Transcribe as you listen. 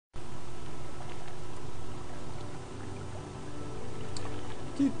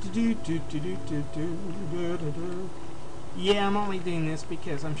Yeah, I'm only doing this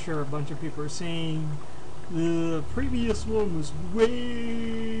because I'm sure a bunch of people are saying the previous one was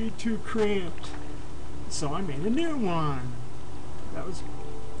way too cramped, so I made a new one.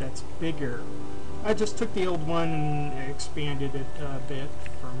 That's bigger. I just took the old one and expanded it a bit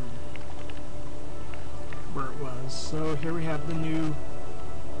from where it was. So here we have the new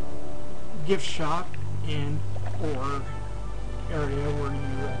gift shop and or area where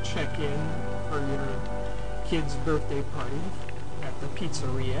you check in for your kid's birthday party at the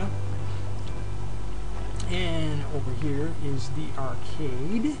pizzeria. And over here is the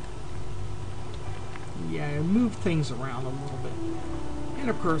arcade. Yeah, I moved things around a little bit. And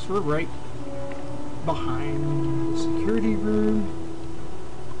of course we're right behind the security room.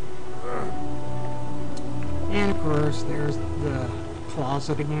 And of course there's the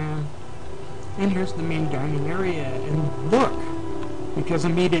closet again. And here's the main dining area. And look, because I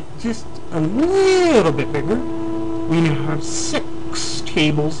made it just a little bit bigger, we now have 6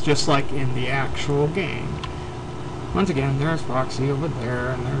 tables just like in the actual game. Once again, there's Foxy over there,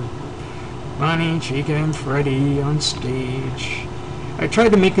 and there's Bunny, Chica, and Freddy on stage. I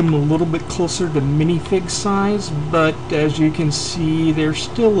tried to make them a little bit closer to minifig size, but as you can see, they're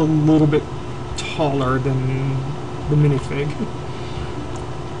still a little bit taller than the minifig.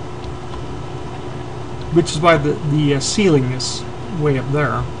 Which is why the ceiling is way up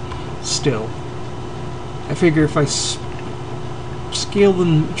there still. I figure if I scale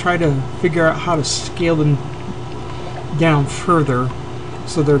them, try to figure out how to scale them down further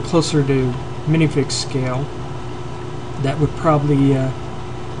so they're closer to minifig scale, that would probably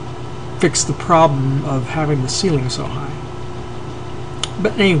fix the problem of having the ceiling so high.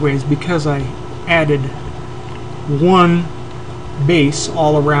 But anyways, because I added one base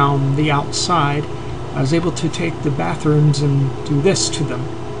all around the outside, I was able to take the bathrooms and do this to them.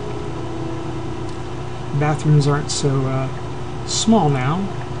 Bathrooms aren't so small now,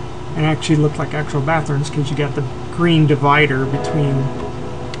 and actually look like actual bathrooms because you got the green divider between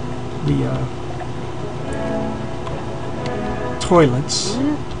the toilets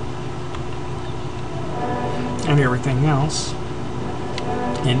and everything else.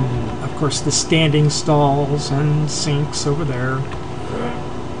 And of course the standing stalls and sinks over there.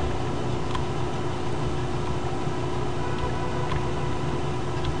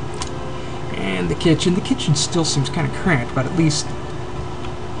 And the kitchen still seems kind of cramped, but at least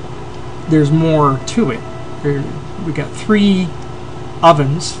there's more to it. We got 3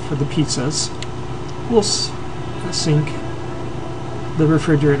 ovens for the pizzas. We'll sink, the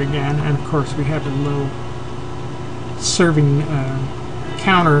refrigerator again, and of course we have a low serving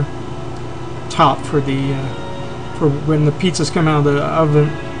counter top for the for when the pizzas come out of the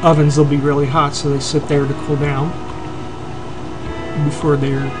ovens. They'll be really hot, so they sit there to cool down before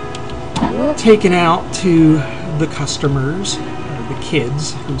they're taken out to the customers, or the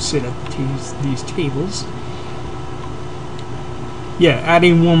kids who sit at these tables. Yeah,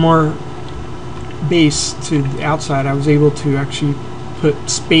 adding one more base to the outside, I was able to actually put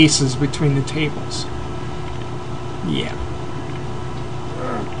spaces between the tables. Yeah.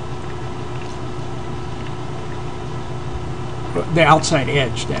 The outside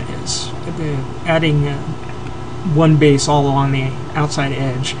edge, that is. Adding one base all along the outside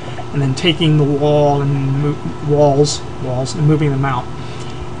edge, and then taking the wall and walls and moving them out.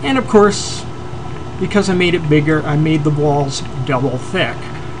 And of course, because I made it bigger, I made the walls double thick,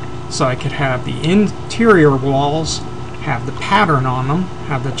 so I could have the interior walls have the pattern on them,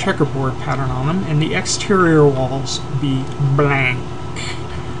 have the checkerboard pattern on them, and the exterior walls be blank.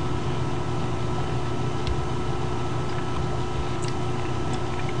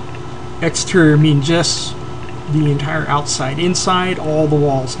 Exterior mean just the entire outside. Inside, all the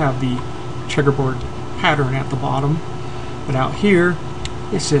walls have the checkerboard pattern at the bottom, but out here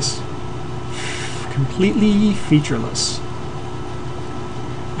it's just completely featureless.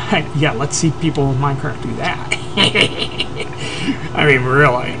 Yeah, let's see people in Minecraft do that. I mean,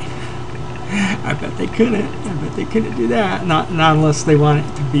 really, I bet they couldn't. I bet they couldn't do that. Not unless they want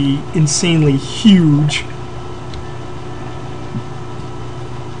it to be insanely huge.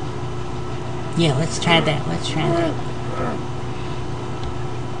 Yeah, let's try that. Let's try that.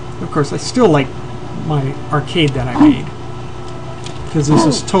 Of course, I still like my arcade that I made, because this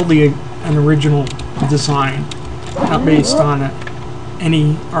is totally an original design, not based on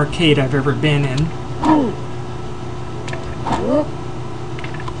any arcade I've ever been in.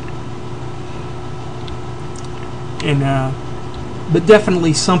 And but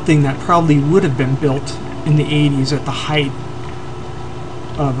definitely something that probably would have been built in the 80s at the height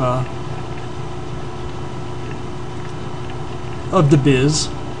of of the biz,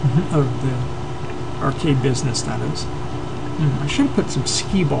 of the arcade business, that is. I should have put some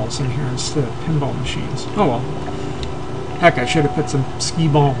skee balls in here instead of pinball machines. Oh well. Heck, I should have put some skee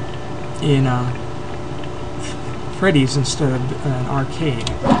ball in Freddy's instead of an arcade.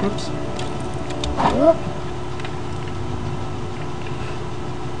 Whoops.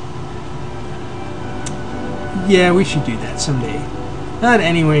 Yeah, we should do that someday. But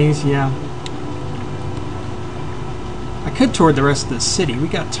anyways, yeah. I could tour the rest of the city. We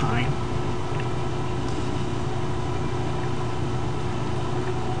got time.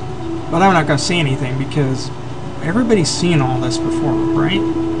 But I'm not going to say anything because everybody's seen all this before, right?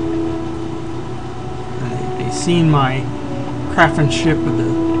 They've seen my craftsmanship with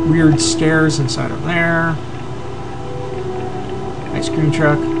the weird stairs inside of there. Ice cream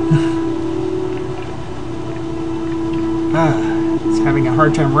truck. It's having a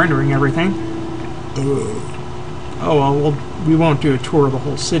hard time rendering everything. Oh well, we won't do a tour of the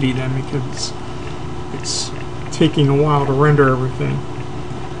whole city then because it's taking a while to render everything.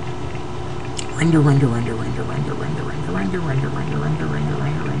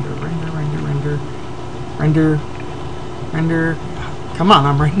 Render. Come on,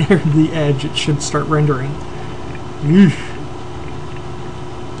 I'm right near the edge. It should start rendering. Eesh.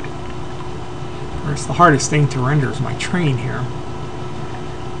 Of course, the hardest thing to render is my train here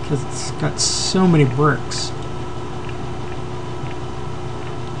because it's got so many bricks.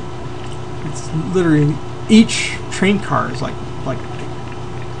 It's literally each train car is like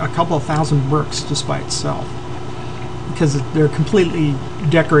a couple of thousand bricks just by itself because they're completely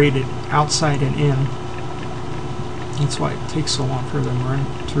decorated outside and in. That's why it takes so long for them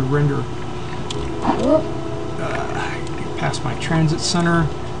to render. Get past my transit center.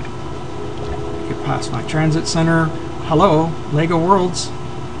 Get past my transit center. Hello, Lego Worlds.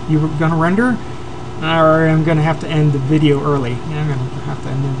 You were gonna render? Or I'm gonna have to end the video early. Yeah, I'm gonna have to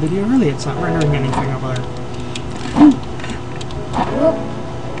end the video early. It's not rendering anything over there.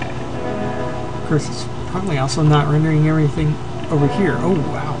 Of course, it's probably also not rendering everything over here. Oh,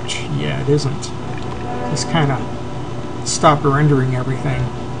 ouch. Yeah, it isn't. Just kind of stopped rendering everything.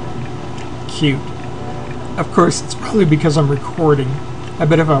 Cute. Of course, it's probably because I'm recording. I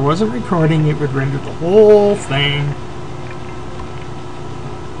bet if I wasn't recording, it would render the whole thing.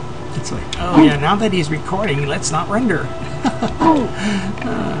 It's like, oh yeah, now that he's recording, let's not render.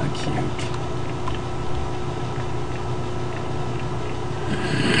 Cute.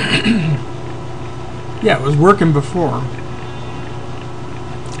 Yeah, it was working before.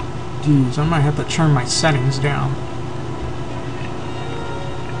 Geez, I might have to turn my settings down.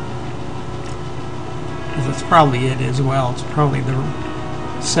 Because that's probably it as well. It's probably the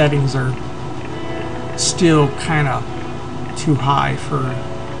settings are still kind of too high for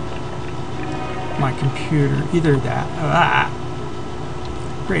my computer. Either that.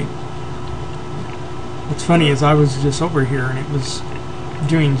 Great. What's funny is I was just over here and it was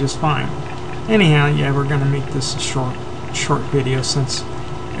doing just fine. Anyhow, yeah, we're gonna make this a short video since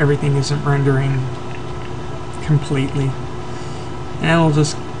everything isn't rendering completely. And we'll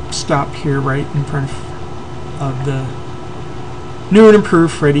just stop here right in front of the new and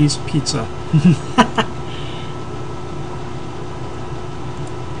improved Freddy's Pizza.